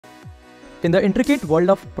In the intricate world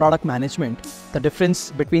of product management, the difference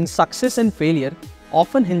between success and failure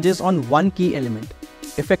often hinges on one key element: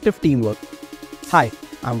 effective teamwork. Hi,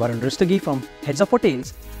 I'm Varun Rustagi from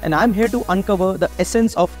HSB and I'm here to uncover the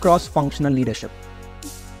essence of cross-functional leadership.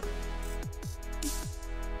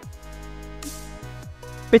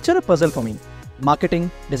 Picture a puzzle for me. Marketing,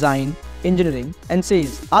 design, engineering, and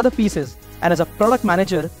sales are the pieces, and as a product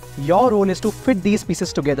manager, your role is to fit these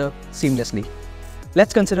pieces together seamlessly.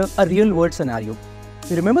 Let's consider a real-world scenario.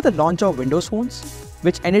 You remember the launch of Windows phones,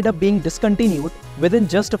 which ended up being discontinued within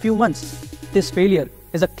just a few months. This failure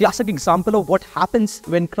is a classic example of what happens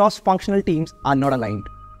when cross-functional teams are not aligned.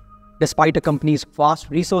 Despite a company's vast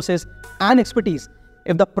resources and expertise,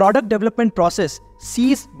 if the product development process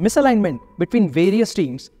sees misalignment between various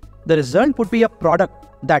teams, the result would be a product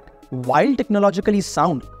that, while technologically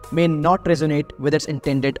sound, may not resonate with its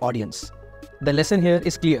intended audience. The lesson here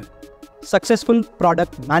is clear. Successful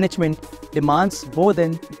product management demands more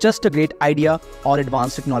than just a great idea or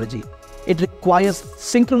advanced technology. It requires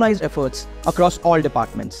synchronized efforts across all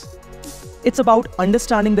departments. It's about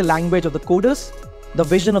understanding the language of the coders, the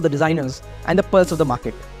vision of the designers, and the pulse of the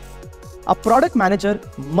market. A product manager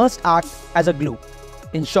must act as a glue,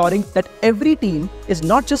 ensuring that every team is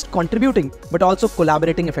not just contributing but also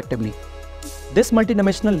collaborating effectively. This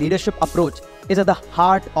multidimensional leadership approach is at the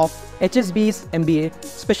heart of HSB's MBA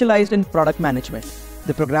specialized in product management.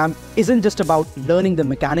 The program isn't just about learning the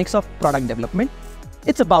mechanics of product development,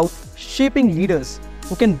 it's about shaping leaders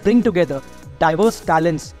who can bring together diverse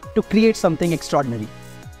talents to create something extraordinary.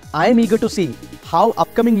 I am eager to see how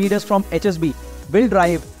upcoming leaders from HSB will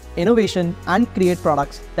drive innovation and create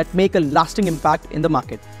products that make a lasting impact in the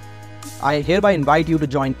market. I hereby invite you to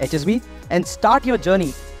join HSB and start your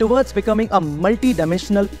journey towards becoming a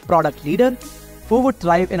multi-dimensional product leader who would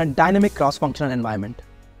thrive in a dynamic cross-functional environment.